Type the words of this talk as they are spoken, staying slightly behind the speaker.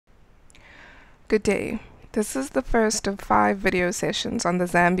Good day. This is the first of 5 video sessions on the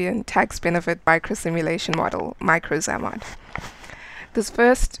Zambian tax benefit microsimulation model, MicroZAMOD. This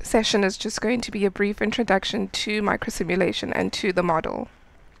first session is just going to be a brief introduction to microsimulation and to the model.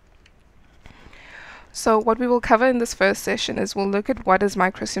 So what we will cover in this first session is we'll look at what is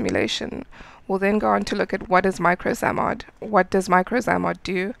microsimulation. We'll then go on to look at what is MicroZAMOD, what does MicroZAMOD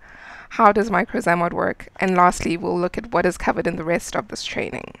do, how does MicroZAMOD work, and lastly we'll look at what is covered in the rest of this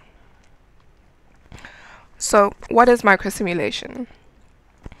training. So, what is microsimulation?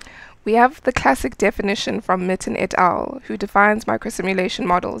 We have the classic definition from Mitten et al., who defines microsimulation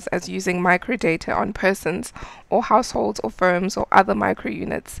models as using microdata on persons or households or firms or other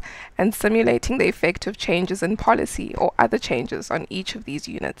microunits and simulating the effect of changes in policy or other changes on each of these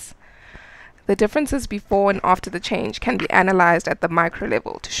units. The differences before and after the change can be analyzed at the micro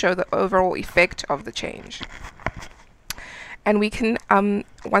level to show the overall effect of the change. And we can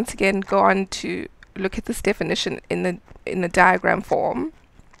once again go on to look at this definition in the diagram form,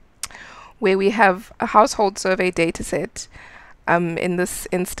 where we have a household survey dataset. In this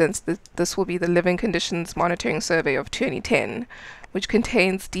instance, this will be the Living Conditions Monitoring Survey of 2010, which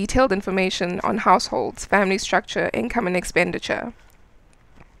contains detailed information on households, family structure, income and expenditure.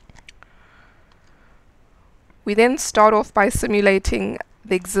 We then start off by simulating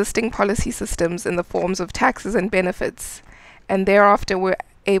the existing policy systems in the forms of taxes and benefits, and thereafter we're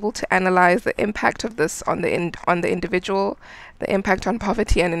able to analyze the impact of this on the individual, the impact on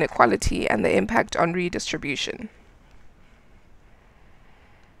poverty and inequality, and the impact on redistribution.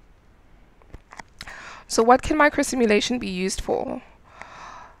 So what can microsimulation be used for?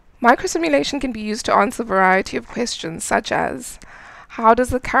 Microsimulation can be used to answer a variety of questions, such as how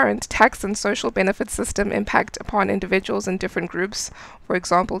does the current tax and social benefit system impact upon individuals in different groups, for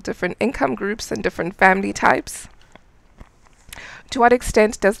example, different income groups and different family types? To what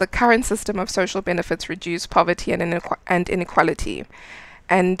extent does the current system of social benefits reduce poverty and inequality?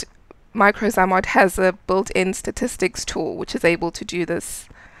 And MicroZAMOD has a built-in statistics tool which is able to do this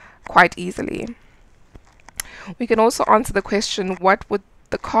quite easily. We can also answer the question, what would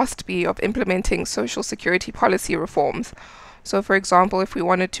the cost be of implementing social security policy reforms? So for example, if we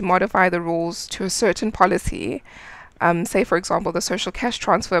wanted to modify the rules to a certain policy, say for example the social cash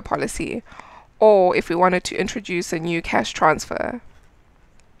transfer policy, or if we wanted to introduce a new cash transfer.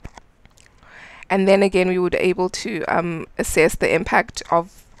 And then again, we would be able to assess the impact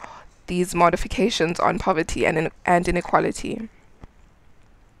of these modifications on poverty and inequality.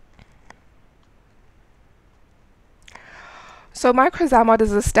 So MicroZAMOD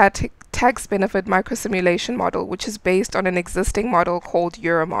is a static tax benefit microsimulation model which is based on an existing model called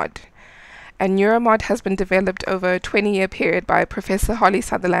UNU-WIDER. And UNU-WIDER has been developed over a 20-year period by Professor Holly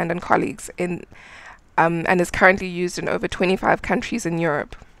Sutherland and colleagues and is currently used in over 25 countries in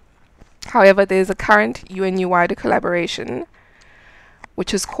Europe. However, there is a current UNU-WIDER collaboration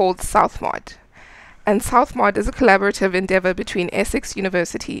which is called SOUTHMOD. And SOUTHMOD is a collaborative endeavor between Essex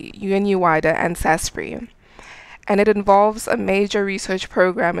University, UNU-WIDER and SASPRI. And it involves a major research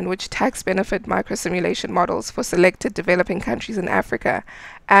program in which tax benefit microsimulation models for selected developing countries in Africa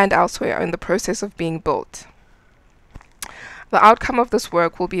and elsewhere are in the process of being built. The outcome of this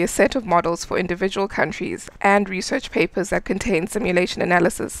work will be a set of models for individual countries and research papers that contain simulation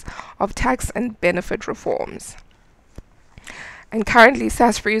analysis of tax and benefit reforms. And currently,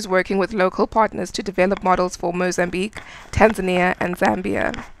 SASPRI is working with local partners to develop models for Mozambique, Tanzania, and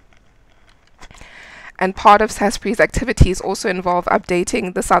Zambia. And part of SASPRI's activities also involve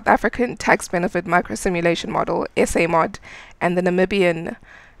updating the South African tax benefit microsimulation model, SOUTHMOD, and the Namibian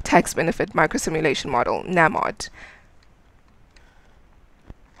tax benefit microsimulation model, NAMOD.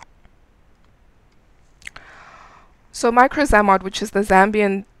 So MicroZAMOD, which is the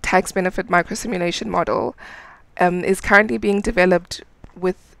Zambian tax benefit microsimulation model, is currently being developed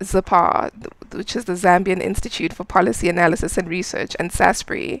with ZIPAR, which is the Zambian Institute for Policy Analysis and Research, and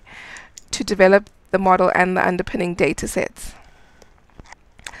SASPRI, to develop the model and the underpinning data sets.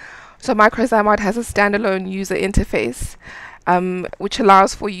 So MicroZAMOD has a standalone user interface which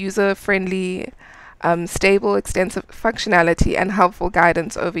allows for user-friendly, stable, extensive functionality and helpful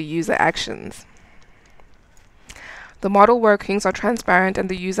guidance over user actions. The model workings are transparent and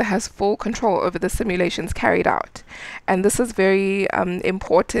the user has full control over the simulations carried out. And this is very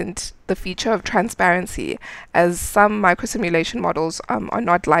important, the feature of transparency, as some microsimulation models are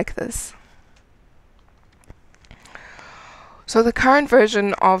not like this. So the current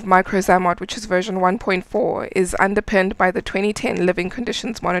version of MicroZAMOD, which is version 1.4, is underpinned by the 2010 Living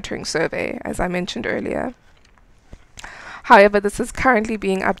Conditions Monitoring Survey, as I mentioned earlier. However, this is currently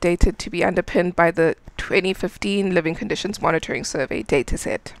being updated to be underpinned by the 2015 Living Conditions Monitoring Survey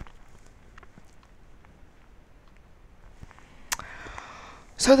dataset.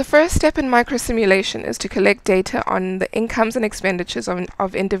 So the first step in microsimulation is to collect data on the incomes and expenditures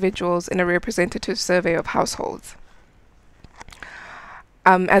of individuals in a representative survey of households.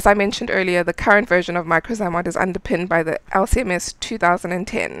 As I mentioned earlier, the current version of MicroZAMOD is underpinned by the LCMS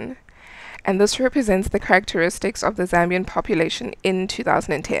 2010, and this represents the characteristics of the Zambian population in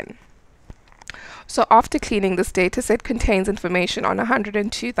 2010. So after cleaning, this dataset contains information on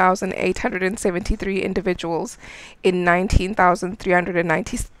 102,873 individuals in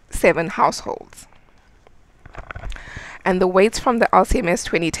 19,397 households. And the weights from the LCMS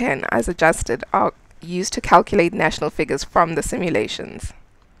 2010, as adjusted, are used to calculate national figures from the simulations.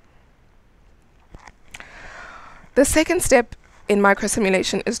 The second step in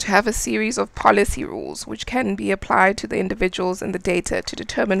microsimulation is to have a series of policy rules which can be applied to the individuals in the data to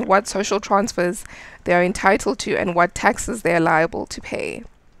determine what social transfers they are entitled to and what taxes they are liable to pay.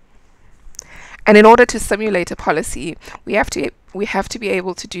 And in order to simulate a policy, we have to be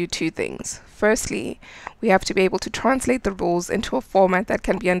able to do two things. Firstly, we have to be able to translate the rules into a format that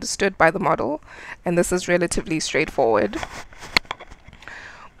can be understood by the model, and this is relatively straightforward.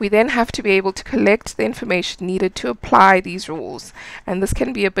 We then have to be able to collect the information needed to apply these rules, and this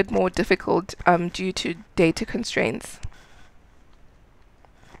can be a bit more difficult due to data constraints.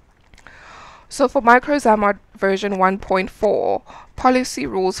 So for MicroZAMOD version 1.4, policy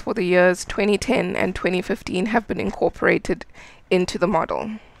rules for the years 2010 and 2015 have been incorporated into the model.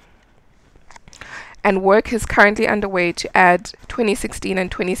 And work is currently underway to add 2016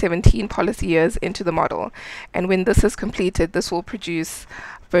 and 2017 policy years into the model. And when this is completed, this will produce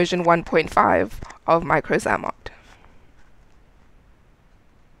version 1.5 of MicroZAMOD.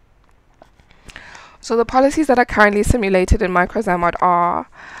 So the policies that are currently simulated in MicroZAMOD are: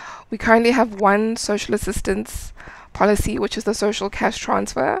 we currently have one social assistance policy, which is the social cash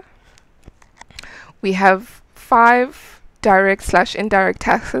transfer. We have 5 direct/indirect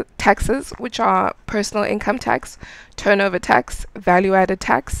taxes, which are personal income tax, turnover tax, value-added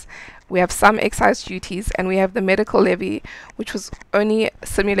tax. We have some excise duties, and we have the medical levy, which was only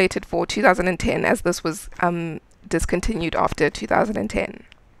simulated for 2010, as this was discontinued after 2010.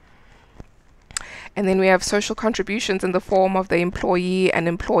 And then we have social contributions in the form of the employee and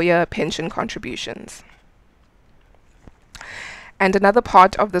employer pension contributions. And another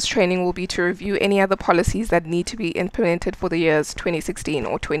part of this training will be to review any other policies that need to be implemented for the years 2016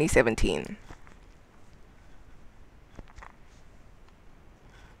 or 2017.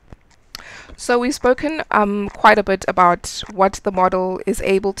 So we've spoken quite a bit about what the model is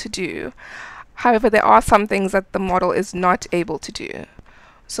able to do. However, there are some things that the model is not able to do.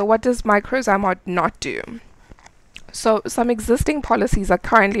 So what does MicroZAMOD not do? So some existing policies are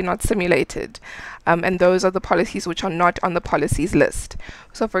currently not simulated, and those are the policies which are not on the policies list.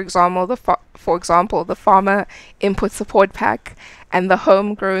 So for example, the Farmer Input Support Pack and the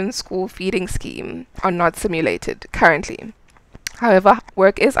Homegrown School Feeding Scheme are not simulated currently. However,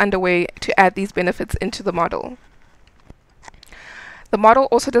 work is underway to add these benefits into the model. The model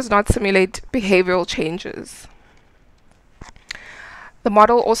also does not simulate behavioral changes. The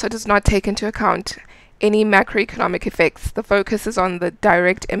model also does not take into account any macroeconomic effects. The focus is on the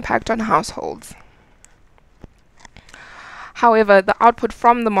direct impact on households. However, the output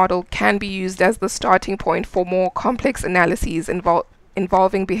from the model can be used as the starting point for more complex analyses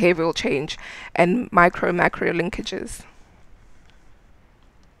involving behavioral change and micro-macro linkages.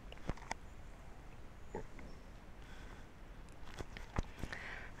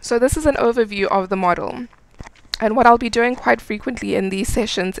 So this is an overview of the model. And what I'll be doing quite frequently in these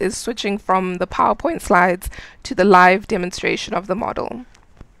sessions is switching from the PowerPoint slides to the live demonstration of the model.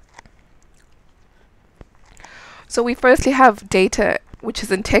 So we firstly have data which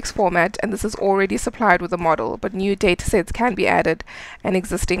is in text format, and this is already supplied with the model, but new data sets can be added and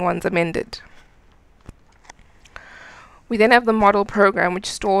existing ones amended. We then have the model program, which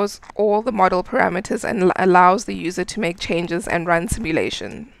stores all the model parameters and allows the user to make changes and run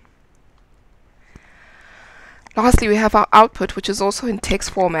simulation. Lastly, we have our output, which is also in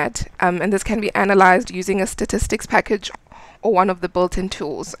text format, and this can be analyzed using a statistics package or one of the built-in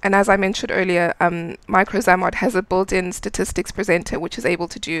tools. And as I mentioned earlier, MicroZAMOD has a built-in statistics presenter, which is able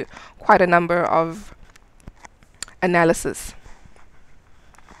to do quite a number of analysis.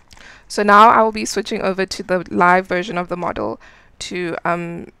 So now I will be switching over to the live version of the model to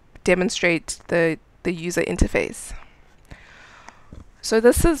demonstrate the user interface. So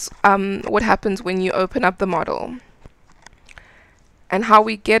this is what happens when you open up the model. And how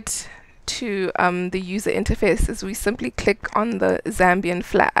we get to the user interface is we simply click on the Zambian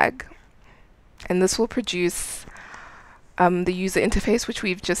flag. And this will produce the user interface, which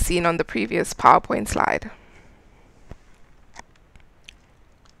we've just seen on the previous PowerPoint slide.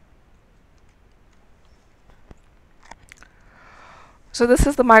 So this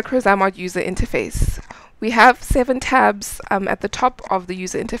is the MicroZAMOD user interface. We have 7 tabs at the top of the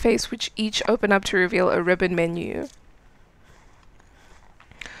user interface, which each open up to reveal a ribbon menu.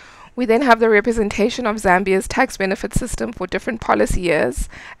 We then have the representation of Zambia's tax benefit system for different policy years,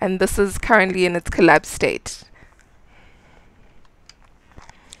 and this is currently in its collapsed state.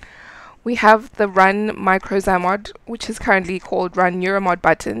 We have the Run MicroZAMOD, which is currently called Run UNU-WIDER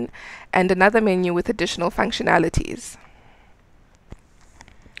button, and another menu with additional functionalities.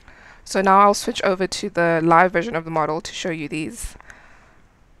 So now I'll switch over to the live version of the model to show you these.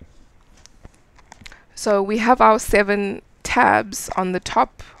 So we have our 7 tabs on the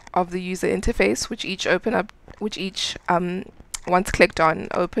top of the user interface, which each once clicked on,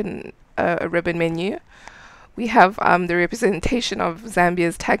 open a ribbon menu. We have the representation of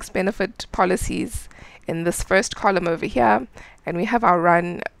Zambia's tax benefit policies in this first column over here, and we have our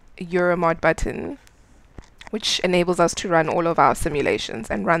Run UNU-WIDER button, which enables us to run all of our simulations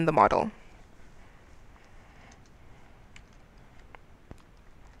and run the model.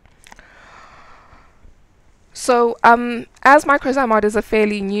 So as MicroZAMOD is a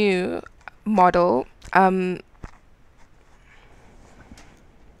fairly new model,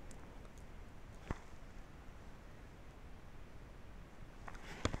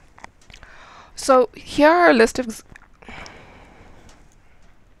 so here are a list of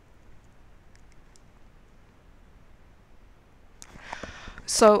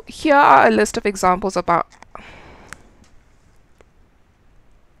examples about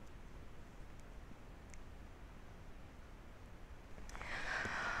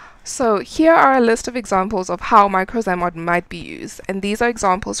So here are a list of examples of how MicroZAMOD might be used, and these are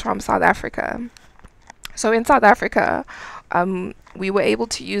examples from South Africa. So in South Africa, we were able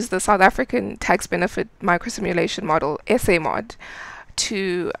to use the South African tax benefit microsimulation model, SOUTHMOD,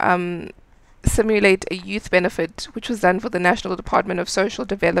 to simulate a youth benefit which was done for the National Department of Social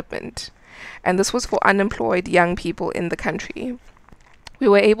Development, and this was for unemployed young people in the country. We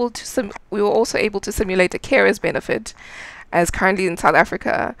were also able to simulate a carer's benefit, as currently in South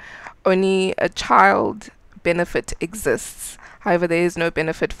Africa, only a child benefit exists. However, there is no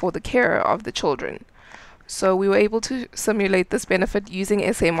benefit for the carer of the children. So we were able to simulate this benefit using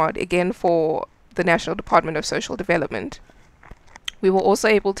SOUTHMOD, again for the National Department of Social Development. We were also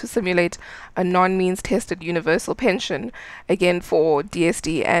able to simulate a non-means tested universal pension, again for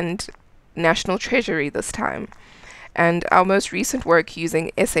DSD and National Treasury this time. And our most recent work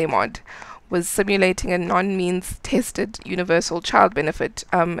using SOUTHMOD was simulating a non-means tested universal child benefit,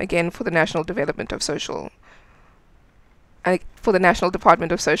 again for the National Department of Social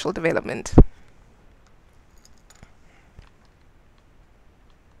Development.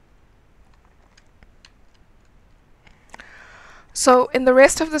 So in the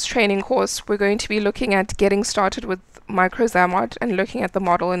rest of this training course, we're going to be looking at getting started with MicroZAMOD and looking at the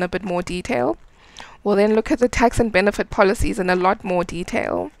model in a bit more detail. We'll then look at the tax and benefit policies in a lot more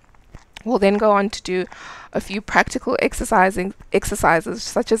detail. We'll then go on to do a few practical exercises,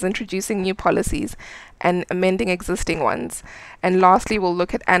 such as introducing new policies and amending existing ones. And lastly, we'll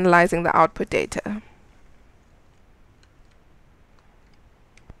look at analyzing the output data.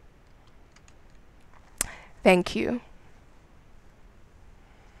 Thank you.